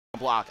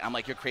block. I'm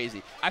like, you're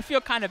crazy. I feel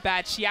kind of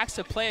bad. She asked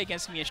to play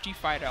against me in Street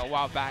Fighter a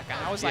while back, and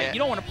I was like, you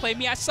don't want to play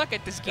me? I suck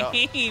at this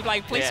game.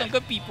 Like, play some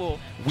good people.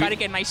 Try to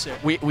get nicer.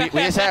 We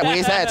just had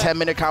a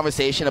 10-minute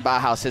conversation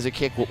about how scissor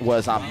kick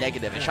was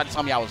negative, and tried to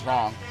tell me I was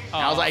wrong.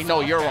 And I was like,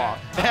 no, you're wrong.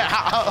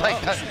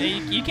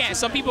 You can't.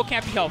 Some people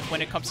can't be helped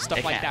when it comes to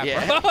stuff like that,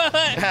 bro.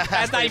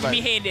 That's not even me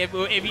hating it.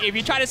 If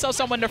you try to sell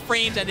someone the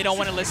frames and they don't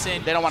want to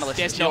listen,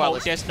 there's no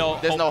hope.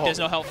 There's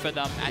no help for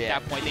them at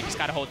that point. They just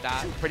gotta hold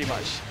that. Pretty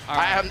much. All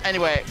right.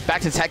 Anyway,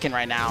 back to Tekken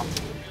right now.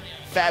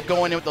 Fab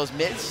going in with those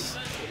mids.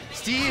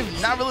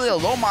 Steve, not really a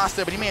low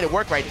monster, but he made it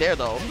work right there,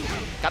 though.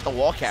 Got the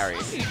wall carry.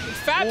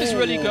 Fab is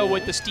really good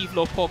with the Steve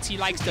low pokes. He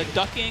likes the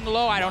ducking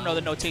low. I don't know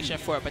the notation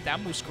for it, but that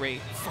move's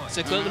great. It's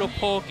a good little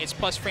poke. It's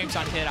plus frames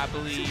on hit, I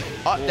believe.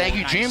 Oh, thank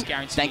you, nice, Dream.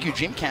 guaranteed. Thank you,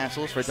 Dream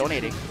Cancels, for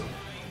donating.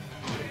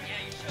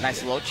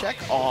 Nice low check.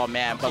 Oh,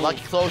 man. But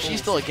Lucky Chloe,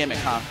 she's still a gimmick,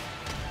 huh?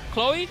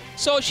 Chloe,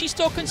 so she's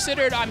still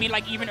considered, I mean,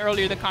 like even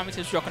earlier the comments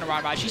was joking around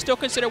about it, she's still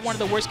considered one of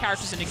the worst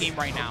characters in the game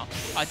right now.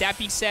 That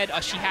being said,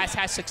 she has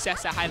had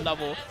success at high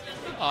level.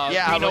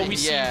 We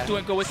see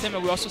doing good with him,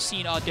 and we also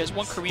seen there's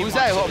one Korean. Who's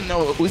that?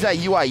 Who's that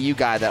UIU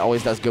guy that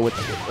always does good with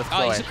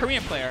Chloe? He's a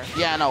Korean player.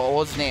 Yeah, no.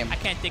 What's his name? I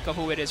can't think of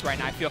who it is right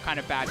now. I feel kind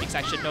of bad because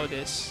I should know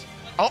this.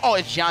 Oh,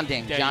 it's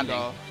Jianding. There you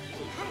go.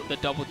 The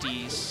double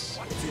D's.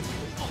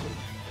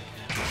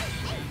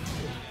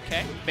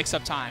 Okay, mix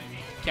up time.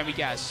 Can we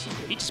guess?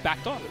 He just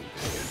backed off.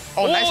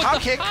 Oh, nice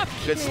hop kick.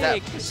 Good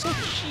step. It's so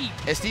cheap.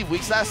 Is Steve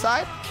weak to that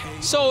side?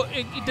 So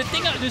the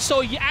thing,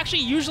 you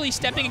actually usually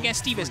stepping against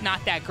Steve is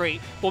not that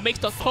great. What makes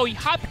the Chloe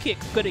hop kick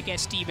good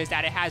against Steve is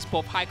that it has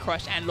both high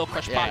crush and low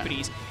crush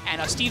properties.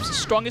 And Steve's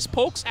strongest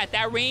pokes at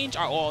that range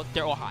are all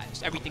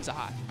highs. Everyth's a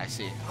high. I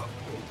see. All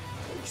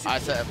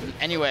right, so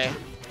anyway,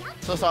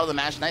 so start of the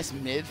match. Nice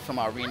mid from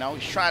Reno.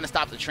 He's trying to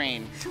stop the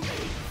train.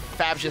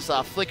 Fab's just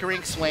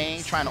flickering,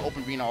 swaying, trying to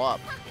open Reno up.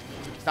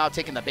 He's now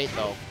taking the bait,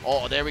 though.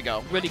 Oh, there we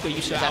go. Really good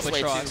use of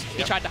albatross.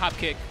 He tried to hop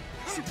kick.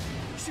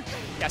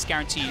 That's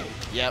guaranteed.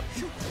 Yep.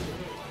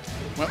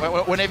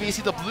 Whenever you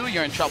see the blue,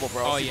 you're in trouble,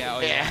 bro. Oh,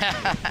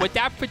 yeah. With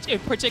that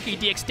particularly,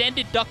 the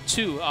extended duck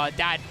 2,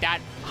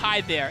 that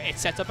high there, it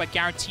sets up a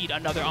guaranteed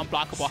another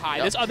unblockable high.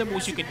 There's other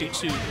moves you can do,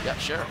 too. Yep,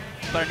 sure.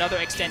 But another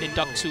extended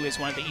duck 2 is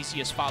one of the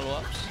easiest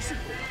follow-ups.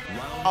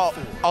 Oh,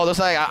 looks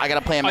like I got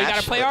to play a match. You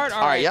got to play art?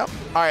 All right, yep.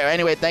 All right,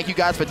 anyway, thank you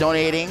guys for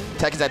donating.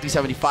 Tekken's at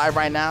 375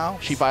 right now.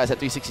 Street Fighter's at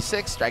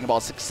 366. Dragon Ball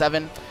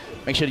 67.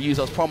 Make sure to use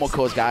those promo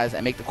codes, guys,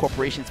 and make the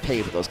corporations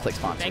pay with those click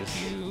sponsors.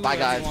 Thank you, Bye,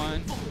 guys.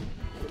 Everyone.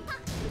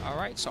 All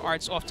right, so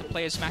Art's off to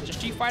play his match of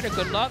Street Fighter.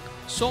 Good luck.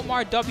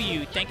 Somar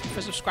W, thank you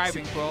for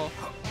subscribing, bro.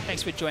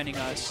 Thanks for joining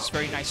us. It's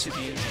very nice of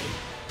you.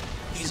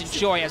 Please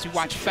enjoy as we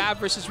watch Fab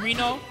versus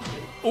Reno.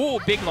 Ooh,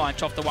 big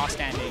launch off the while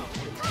standing.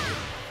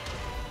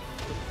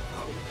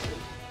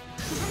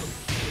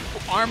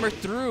 Armor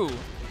through.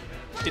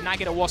 Did not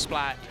get a wall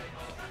splat.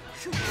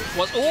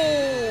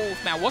 Oh,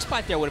 man, wall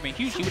splat there would have been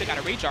huge. He would have got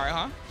a rage art,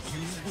 huh?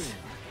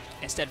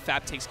 Instead,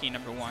 Fab takes game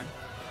number 1.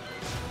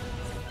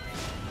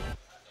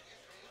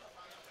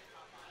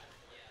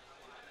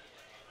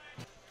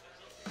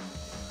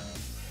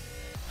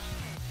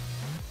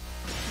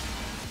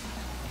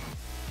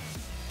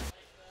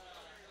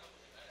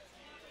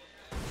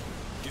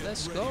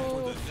 Let's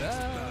go,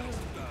 Fab.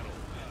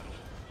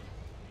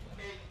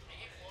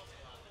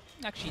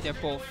 Actually, they're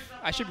both.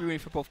 I should be rooting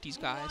for both these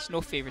guys. No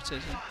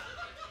favoritism.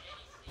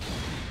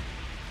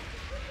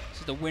 This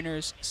is the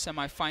winners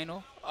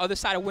semifinal. Other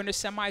side of winners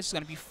semis is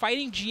going to be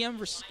Fighting GM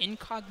versus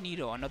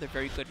Incognito. Another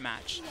very good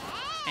match.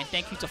 And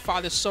thank you to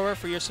Father Sora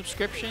for your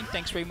subscription.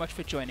 Thanks very much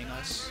for joining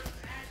us.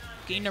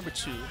 Game number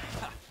 2.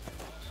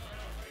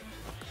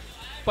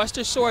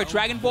 Buster Sword,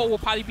 Dragon Ball will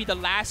probably be the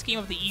last game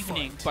of the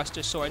evening,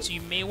 Buster Sword, so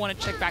you may want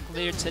to check back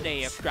later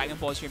today if Dragon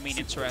Ball is your main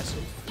interest.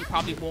 You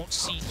probably won't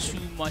see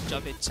too much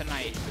of it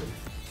tonight.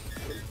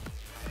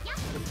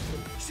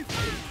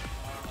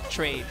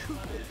 Trade.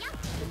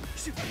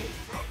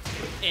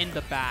 In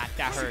the back,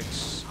 that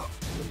hurts.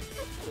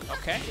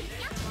 Okay.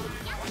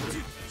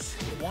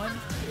 1,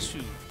 2.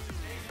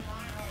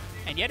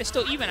 And yet it's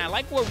still even. I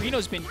like what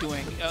Reno's been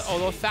doing.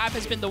 Although Fab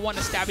has been the one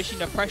establishing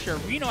the pressure,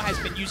 Reno has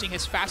been using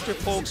his faster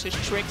pokes, his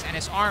tricks, and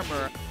his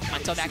armor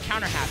until that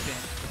counter happened.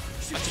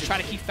 To try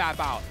to keep Fab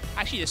out.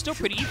 Actually, they're still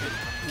pretty even.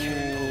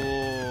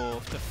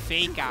 Ooh, the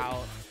fake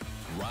out.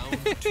 Round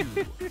 2.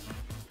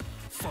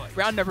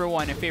 Round number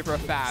 1 in favor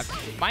of Fab.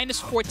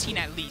 Minus 14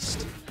 at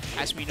least,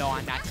 as we know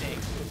on that thing.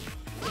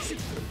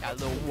 That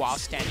little while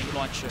standing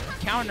launcher.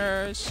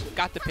 Counters.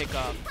 Got the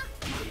pickup.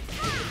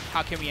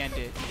 How can we end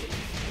it?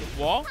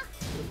 Wall?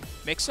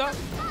 Mix up?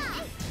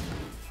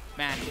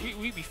 Man,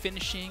 we be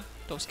finishing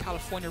those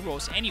California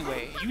rolls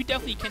anyway. You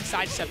definitely can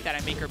sidestep that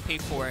and make her pay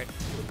for it.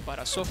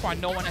 But so far,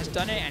 no one has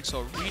done it, and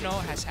so Reno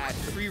has had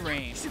free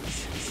reign.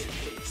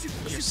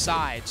 Your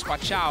sides.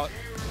 Watch out.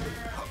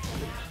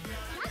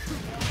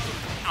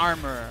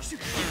 Armor.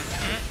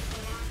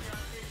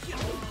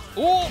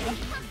 Oh,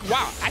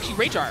 wow. Actually,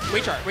 Rage Art.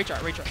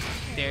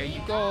 There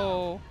you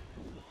go.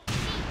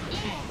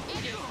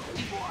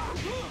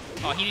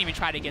 Oh, he didn't even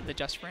try to get the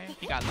just frame.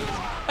 He got lazy.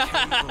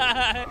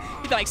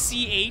 He did like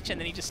CH and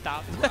then he just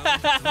stopped.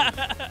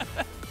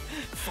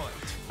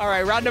 All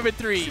right, round number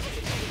 3.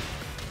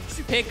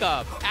 Pick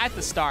up at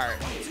the start.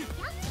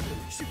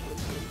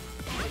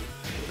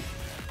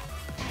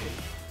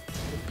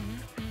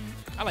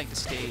 I like the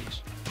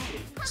stage.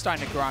 It's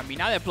starting to grow on me.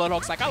 Now that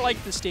Bloodhawk's like, I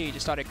like the stage,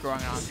 it started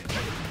growing on me.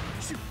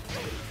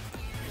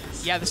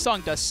 Yeah, the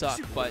song does suck,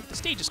 but the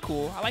stage is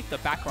cool. I like the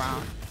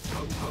background.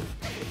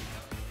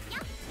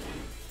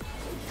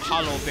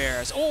 Hollow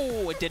Bears.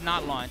 Oh, it did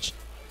not launch.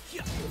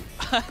 Yo,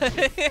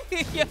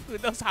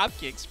 those hop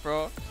kicks,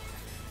 bro.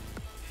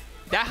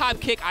 That hop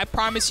kick, I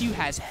promise you,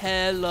 has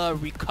hella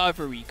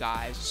recovery,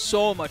 guys.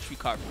 So much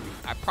recovery.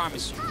 I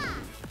promise you.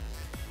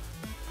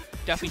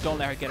 Definitely don't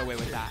let her get away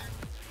with that.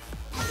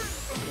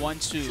 1,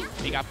 2.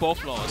 They got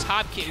both lows.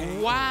 Hop kick.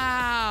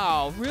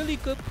 Wow. Really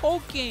good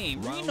poke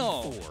game.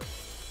 Reno.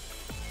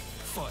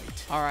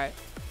 All right.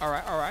 All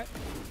right. All right.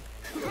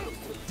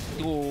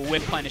 Ooh,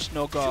 whip punish.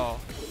 No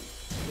go.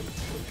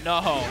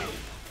 No.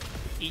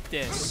 Eat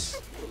this.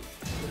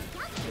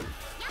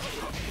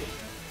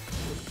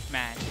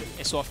 Man,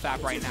 it's all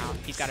Fab right now.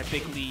 He's got a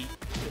big lead,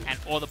 and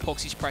all the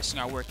pokes he's pressing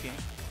are working.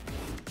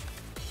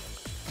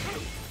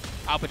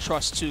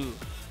 Albatross 2.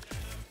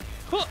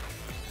 Huh.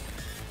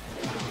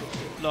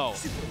 Low.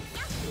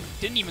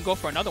 Didn't even go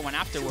for another one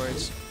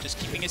afterwards. Just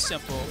keeping it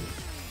simple.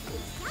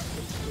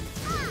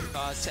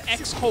 To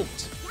X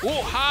Holt.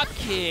 Oh, hop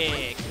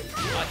kick.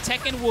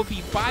 Tekken will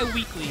be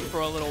bi-weekly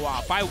for a little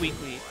while.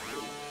 Bi-weekly.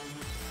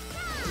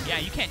 Yeah,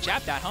 you can't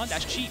jab that, huh?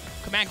 That's cheap.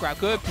 Command grab.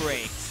 Good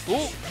break.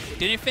 Ooh,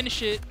 didn't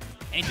finish it.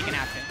 Anything can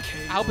happen.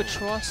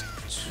 Albatross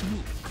 2.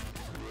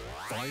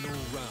 Final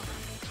round.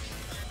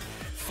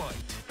 Fight.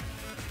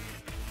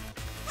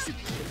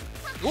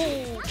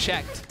 Ooh,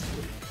 checked.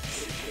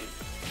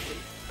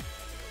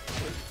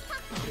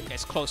 Okay,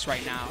 it's close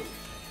right now.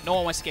 No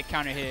one wants to get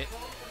counter hit.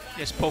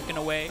 Just poking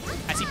away.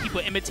 I see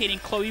people imitating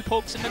Chloe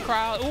pokes in the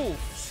crowd. Ooh,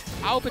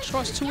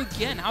 Albatross 2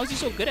 again. How is he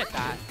so good at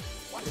that?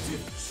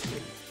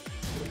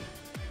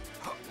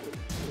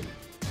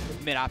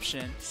 Mid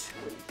option.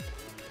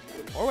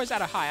 Or was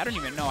that a high? I don't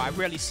even know. I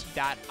rarely see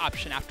that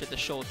option after the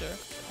shoulder.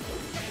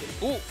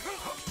 Ooh.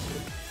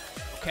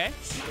 Okay.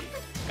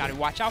 Gotta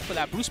watch out for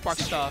that Blue Spark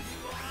stuff.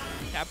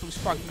 That Blue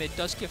Spark mid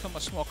does give him a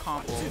small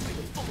combo.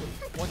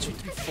 1, 2,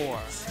 3, 4.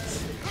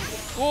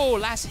 Oh,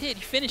 last hit.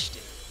 He finished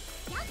it.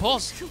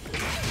 Pulse.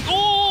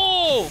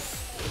 Oh!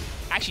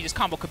 Actually, this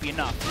combo could be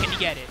enough. Can you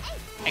get it?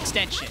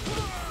 Extension.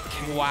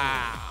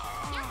 Wow.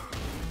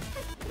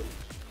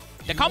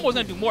 The combo is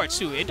going to do more,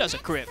 too. It does a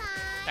grip.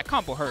 That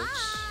combo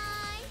hurts.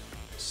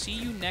 See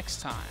you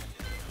next time.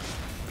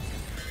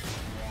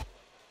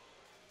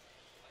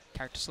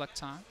 Character select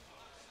time.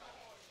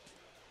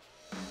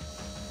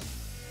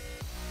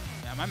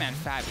 Yeah, my man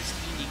Fab is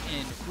leaning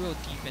in real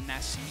deep in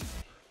that scene.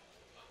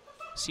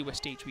 See what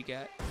stage we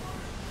get.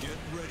 Get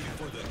ready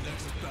for the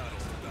next battle.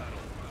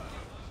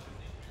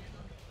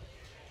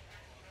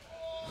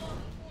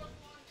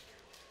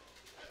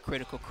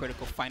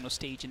 Critical final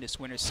stage in this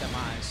winner's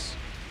semis.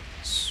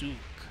 Sook.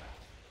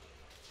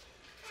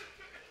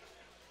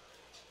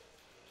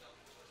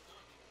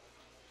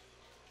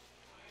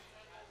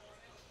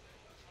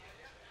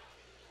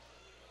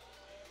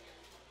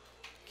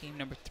 Game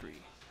number 3.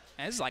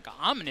 And this is like an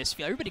ominous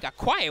feel. Everybody got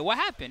quiet. What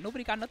happened?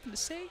 Nobody got nothing to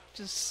say?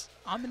 Just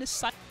ominous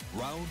silence.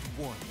 Round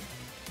 1.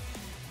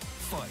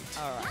 Fight.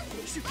 All right.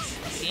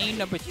 Game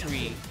number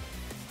 3.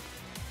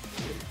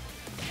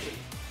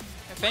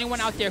 If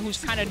anyone out there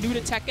who's kind of new to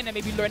Tekken and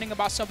maybe learning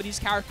about some of these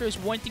characters,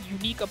 one thing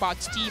unique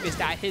about Steve is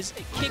that his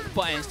kick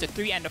buttons, the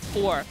 3 and the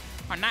 4,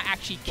 are not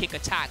actually kick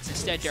attacks.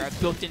 Instead, they're a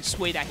built-in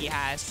sway that he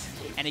has,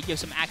 and it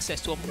gives him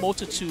access to a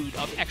multitude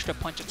of extra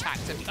punch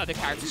attacks that the other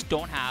characters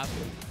don't have.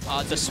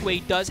 The sway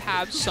does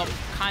have some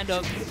kind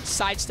of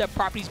sidestep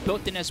properties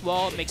built in as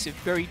well. It makes it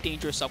very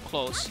dangerous up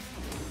close.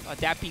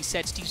 That being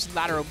said, Steve's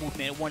lateral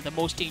movement, one of the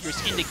most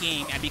dangerous in the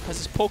game, and because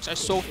his pokes are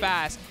so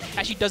fast, it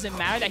actually doesn't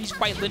matter that he's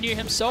quite linear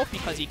himself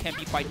because he can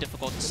be quite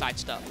difficult to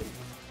sidestep.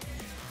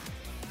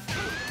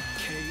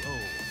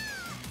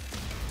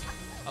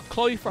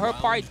 Chloe, for her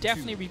part,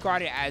 definitely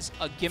regarded as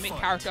a gimmick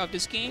character of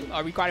this game,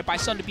 regarded by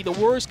some to be the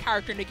worst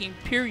character in the game,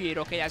 period.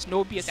 Okay, that's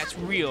no BS, that's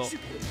real.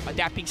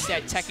 That being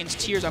said, Tekken's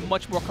tiers are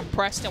much more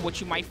compressed than what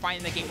you might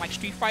find in a game like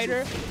Street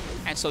Fighter,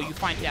 and so you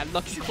find that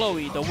Lucky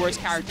Chloe, the worst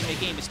character in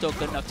the game, is still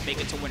good enough to make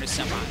it to winner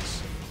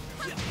semis.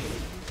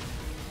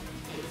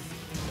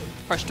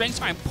 Her strengths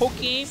are in poke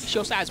game. She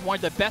also has one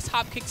of the best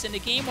hop kicks in the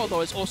game,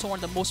 although it's also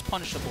one of the most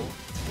punishable.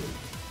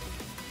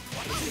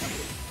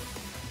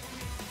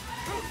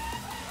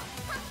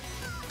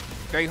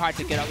 Very hard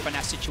to get up from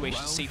that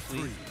situation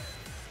safely.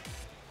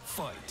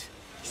 Fight.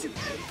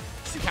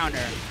 Counter.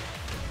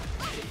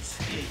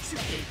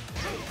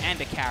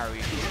 And a carry.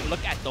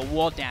 Look at the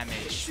wall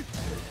damage.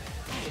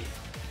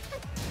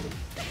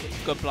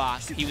 Good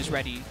block. He was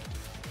ready.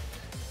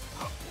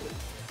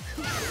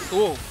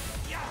 Ooh.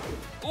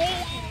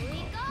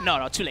 Ooh.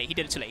 No, too late. He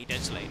did it too late.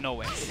 No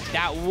way.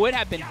 That would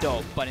have been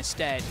dope, but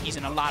instead, he's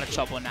in a lot of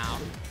trouble now.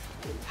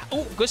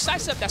 Oh, good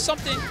side step. That's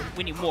something.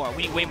 We need more.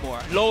 We need way more.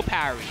 Low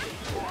parry.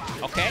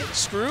 Okay,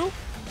 screw.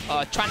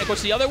 Trying to go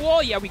to the other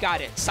wall. Yeah, we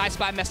got it. Side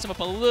spot messed him up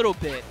a little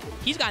bit.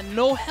 He's got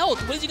no health.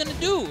 What is he going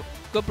to do?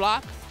 Good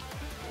block.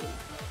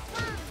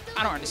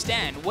 I don't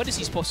understand. What is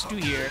he supposed to do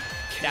here?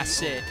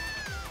 That's it.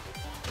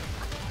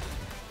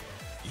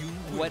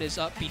 What is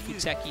up,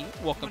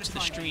 Bifuteki? Welcome to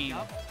the stream.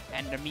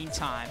 And in the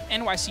meantime,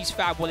 NYC's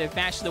Fab will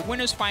advance to the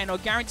winner's final,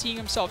 guaranteeing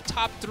himself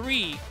top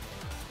 3.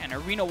 And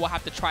Reno will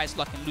have to try his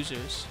luck in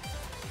losers.